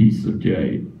 1 piece of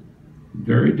jade.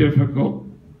 Very difficult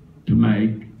to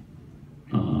make.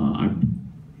 I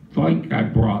think I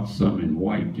brought some in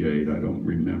white jade. I don't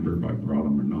remember if I brought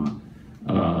them or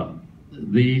not.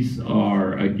 These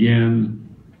are,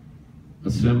 again, a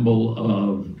symbol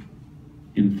of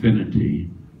infinity.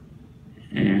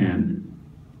 And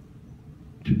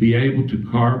to be able to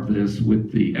carve this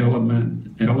with the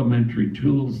elementary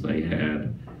tools they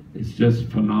had, it's just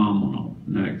phenomenal.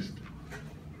 Next.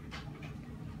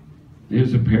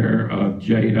 Here's a pair of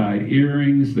jadeite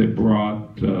earrings they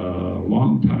brought a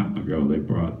long time ago. They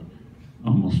brought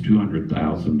almost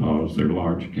 $200,000. They're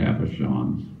large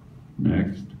cabochons.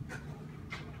 Next.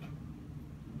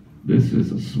 This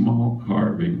is a small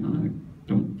carving. I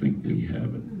don't think we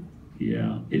have it.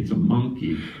 Yeah, it's a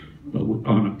monkey, but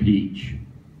on a peach.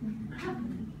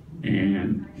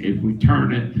 And if we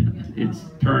turn it, it's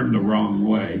turned the wrong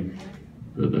way.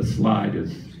 The slide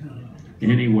is,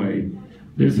 anyway,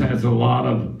 this has a lot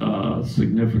of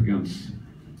significance.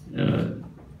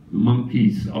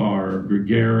 Monkeys are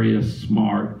gregarious,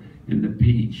 smart, and the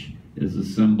peach is a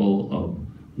symbol of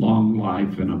long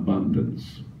life and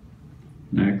abundance.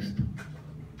 Next.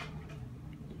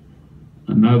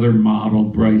 Another model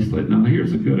bracelet. Now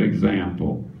here's a good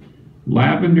example.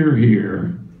 Lavender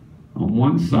here on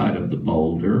one side of the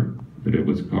boulder that it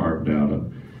was carved out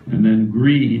of, and then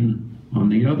green on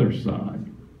the other side.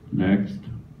 Next.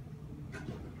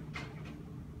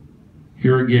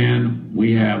 Here again,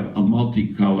 we have a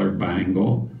multicolor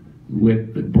bangle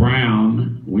with the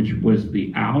brown, which was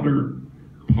the outer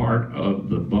part of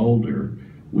the boulder,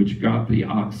 which got the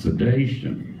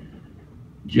oxidation.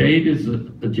 Jade is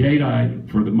the jadeite,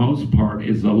 for the most part,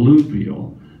 is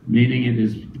alluvial, meaning it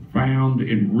is found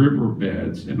in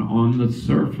riverbeds and on the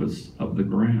surface of the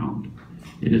ground.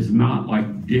 It is not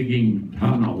like digging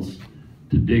tunnels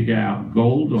to dig out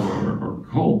gold ore or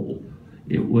coal.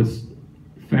 It was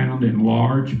found in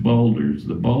large boulders.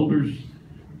 The boulders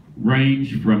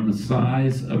range from the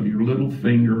size of your little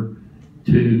finger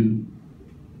to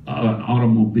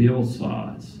automobile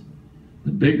size.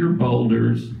 The bigger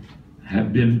boulders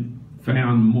have been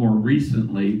found more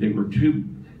recently. They were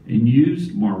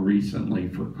used more recently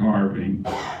for carving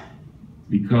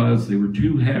because they were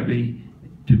too heavy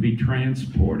to be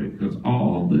transported, because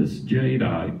all this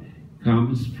jadeite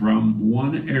comes from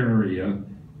one area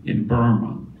in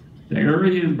Burma. The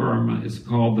area in Burma is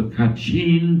called the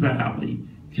Kachin Valley,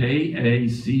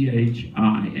 K-A-C-H-I-N.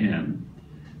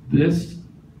 This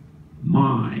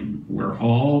mine, where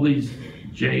all these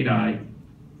jadeite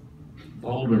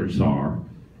boulders are,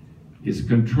 is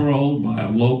controlled by a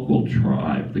local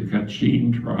tribe, the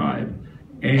Kachin tribe,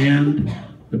 and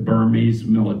the Burmese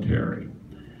military.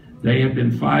 They have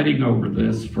been fighting over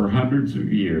this for hundreds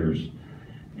of years,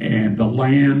 and the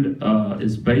land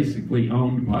is basically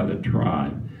owned by the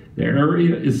tribe. The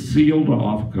area is sealed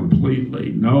off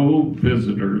completely. No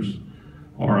visitors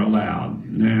are allowed.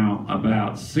 Now,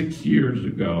 about 6 years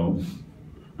ago,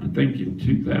 I think in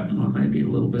 2000, or maybe a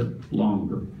little bit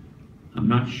longer, I'm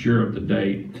not sure of the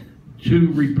date,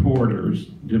 2 reporters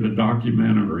did a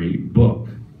documentary book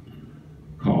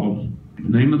called, the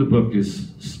name of the book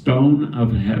is Stone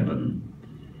of Heaven.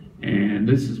 And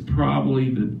this is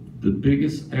probably the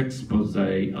biggest expose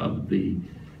of the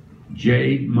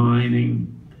jade mining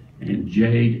and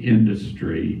jade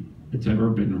industry that's ever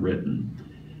been written.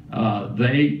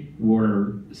 They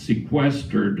were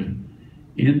sequestered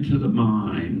into the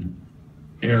mine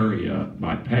area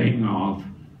by paying off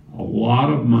a lot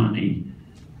of money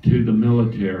to the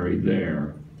military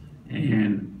there,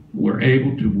 and were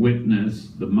able to witness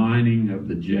the mining of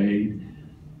the jade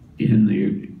in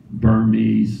the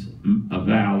Burmese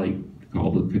valley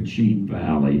called the Kachin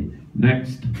Valley.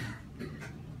 Next.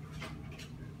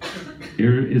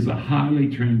 Here is a highly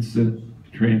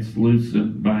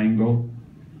translucent bangle.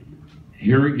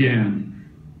 Here again,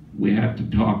 we have to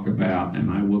talk about, and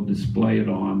I will display it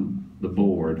on the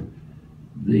board,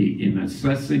 in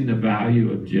assessing the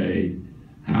value of jade,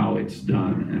 how it's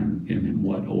done and in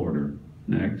what order.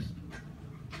 Next.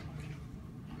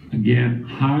 Again,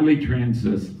 highly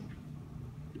translucent.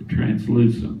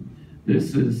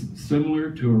 This is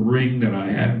similar to a ring that I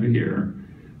have here,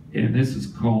 and this is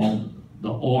called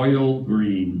the oil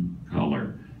green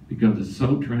color because it's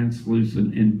so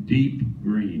translucent and deep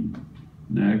green.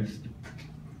 Next.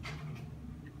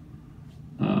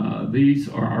 These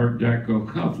are Art Deco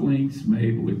cufflinks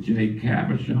made with jade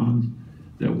cabochons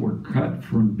that were cut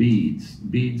from beads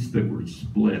that were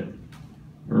split,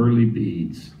 early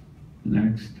beads.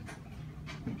 Next.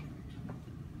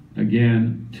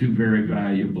 Again, 2 very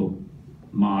valuable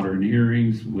modern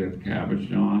earrings with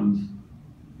cabochons.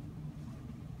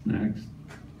 Next.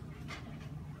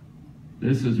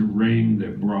 This is a ring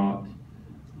that brought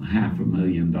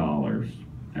 $500,000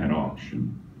 at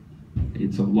auction.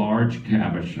 It's a large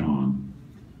cabochon,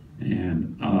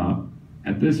 and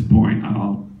at this point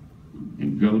I'll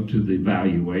go to the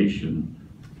valuation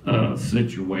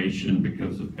situation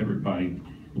because everybody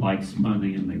likes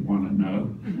money and they want to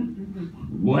know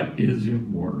what is it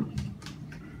worth.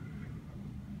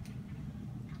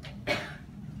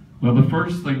 Well, the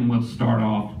first thing we'll start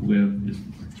off with is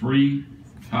 3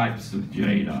 types of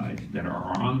jadeite that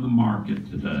are on the market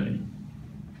today.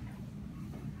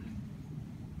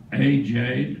 A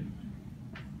jade,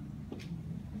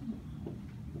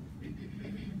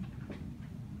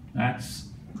 that's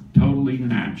totally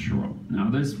natural. Now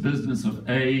this business of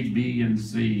A, B, and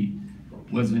C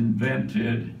was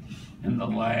invented in the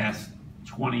last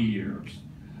 20 years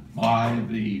by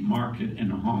the market in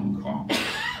Hong Kong.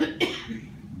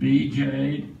 B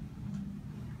jade,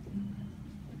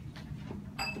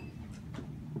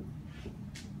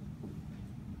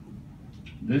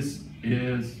 this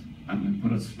is, I'm going to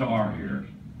put a star here.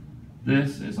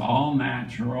 This is all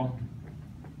natural,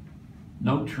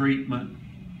 no treatment,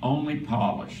 only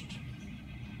polished.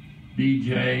 B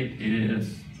jade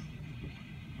is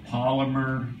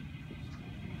polymer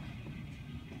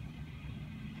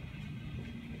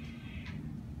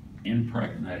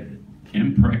impregnated.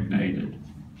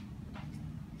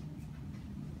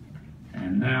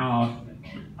 And now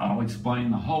I'll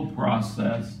explain the whole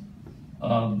process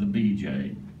of the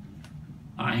BJ.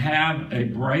 I have a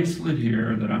bracelet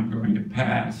here that I'm going to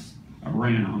pass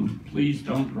around. Please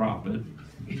don't drop it.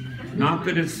 Not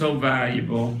that it's so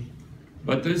valuable,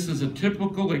 but this is a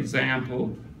typical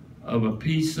example of a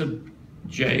piece of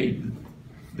jade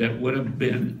that would have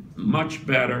been much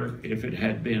better if it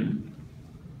had been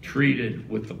treated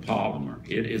with the polymer.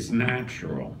 It is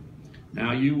natural.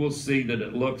 Now you will see that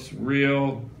it looks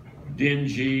real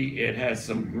dingy. It has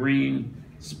some green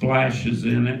splashes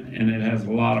in it, and it has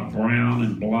a lot of brown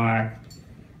and black.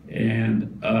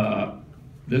 And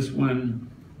this one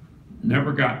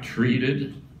never got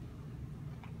treated,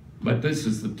 but this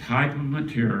is the type of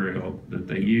material that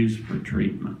they use for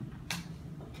treatment.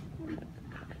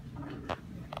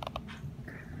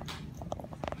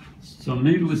 So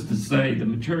needless to say, the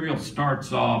material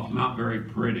starts off not very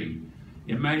pretty.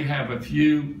 It may have a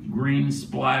few green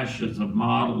splashes of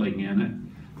modeling in it,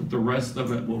 but the rest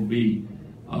of it will be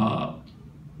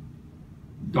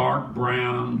dark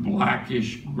brown,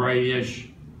 blackish, grayish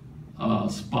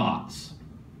spots.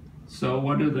 So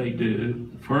what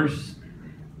do? First,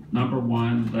 number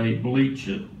one, they bleach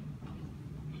it.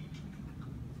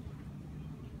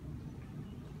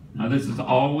 Now this is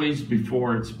always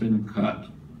before it's been cut.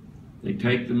 They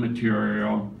take the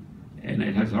material and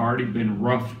it has already been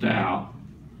roughed out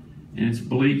and it's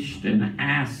bleached in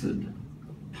acid.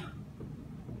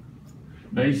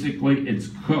 Basically, it's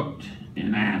cooked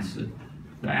in acid.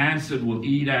 The acid will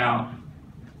eat out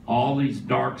all these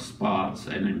dark spots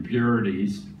and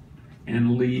impurities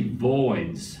and leave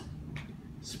voids,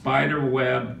 spider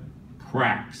web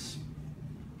cracks,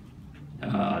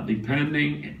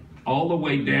 depending all the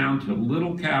way down to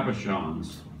little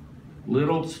cabochons.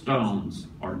 Little stones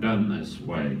are done this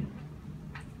way.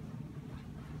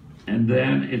 And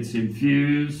then it's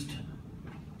infused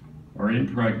or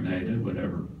impregnated,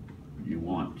 whatever you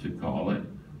want to call it,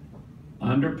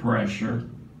 under pressure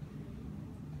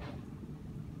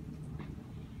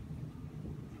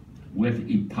with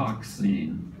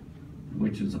epoxine,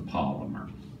 which is a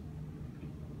polymer.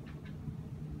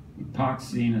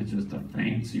 Epoxine is just a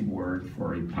fancy word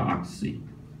for epoxy.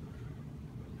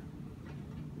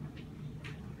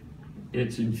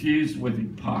 It's infused with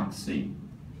epoxy.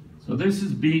 So this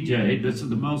is BJ. This is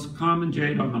the most common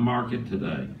jade on the market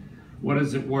today. What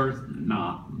is it worth?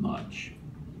 Not much.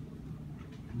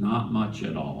 Not much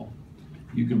at all.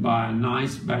 You can buy a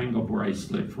nice bangle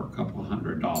bracelet for a couple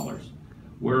 $100.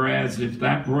 Whereas if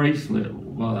that bracelet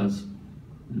was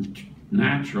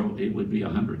natural, it would be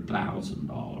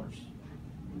 $100,000.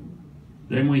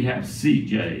 Then we have C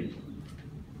jade.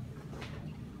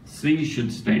 C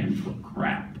should stand for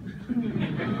crap.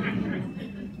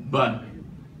 But,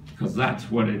 because that's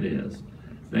what it is.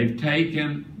 They've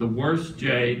taken the worst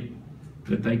jade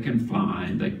that they can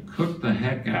find, they cook the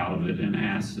heck out of it in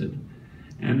acid,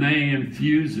 and they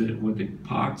infuse it with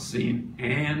epoxy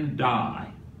and dye.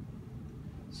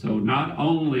 So not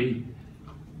only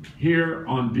here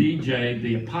on BJ,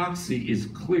 the epoxy is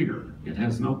clear, it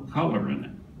has no color in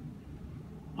it.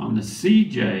 On the C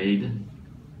jade,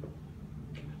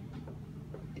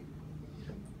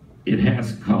 it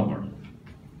has color.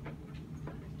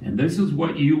 And this is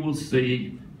what you will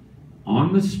see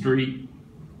on the street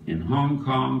in Hong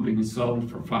Kong being sold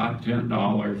for $5,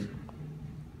 $10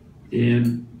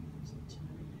 in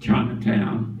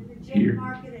Chinatown. The Jade Here.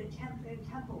 Market at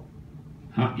Temple.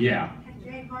 Yeah.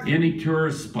 Jade Market. Any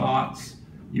tourist spots,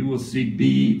 you will see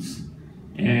beads,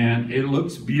 and it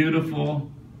looks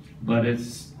beautiful, but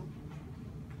it's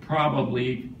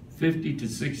probably 50 to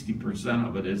 60%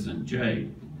 of it isn't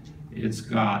jade. It's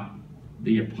got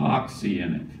the epoxy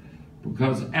in it,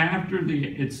 because after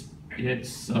it's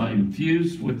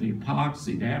infused with the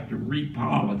epoxy, they have to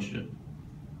repolish it.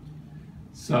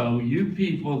 So you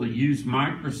people that use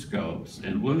microscopes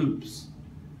and loupes,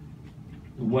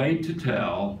 the way to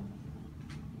tell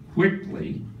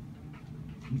quickly,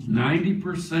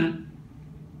 90%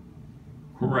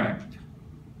 correct,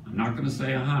 I'm not going to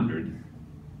say 100,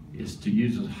 is to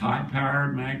use a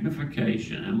high-powered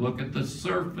magnification and look at the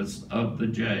surface of the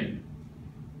jade.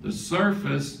 The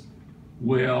surface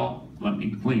will, let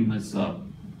me clean this up.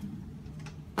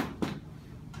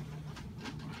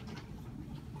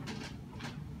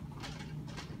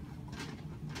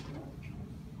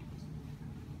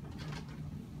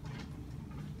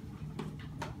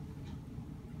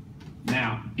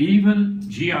 Now, even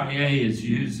GIA is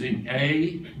using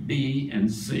A, B,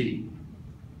 and C.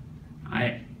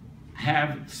 I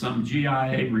have some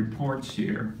GIA reports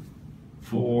here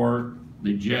for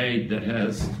the jade that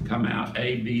has come out,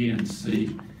 A, B, and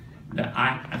C. Now,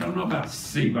 I don't know about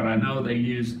C, but I know they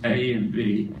use A and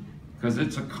B because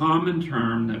it's a common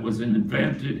term that was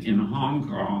invented in Hong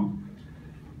Kong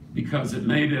because it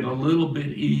made it a little bit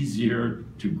easier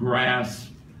to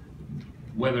grasp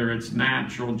whether it's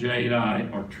natural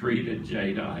jadeite or treated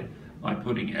jadeite by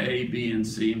putting A, B, and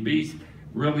C. And B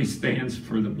really stands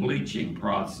for the bleaching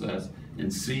process,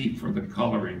 and C for the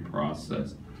coloring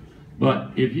process.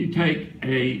 But if you take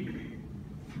a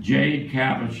jade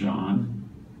cabochon,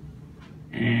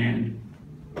 and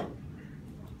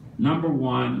number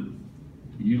one,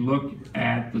 you look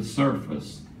at the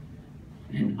surface,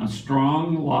 and a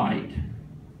strong light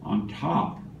on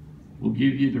top will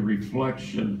give you the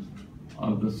reflection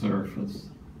of the surface.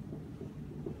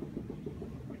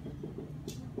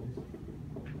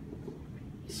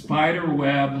 Spider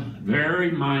web, very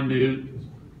minute,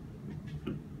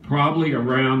 probably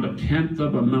around 1/10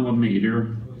 of a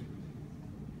millimeter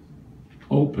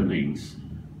openings.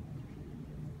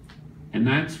 And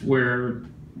that's where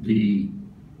the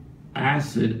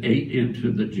acid ate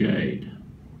into the jade.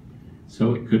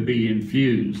 So it could be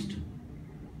infused.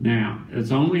 Now,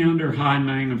 it's only under high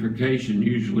magnification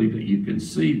usually that you can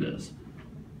see this.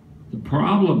 The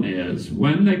problem is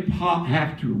when they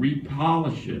have to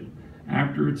repolish it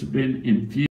after it's been infused,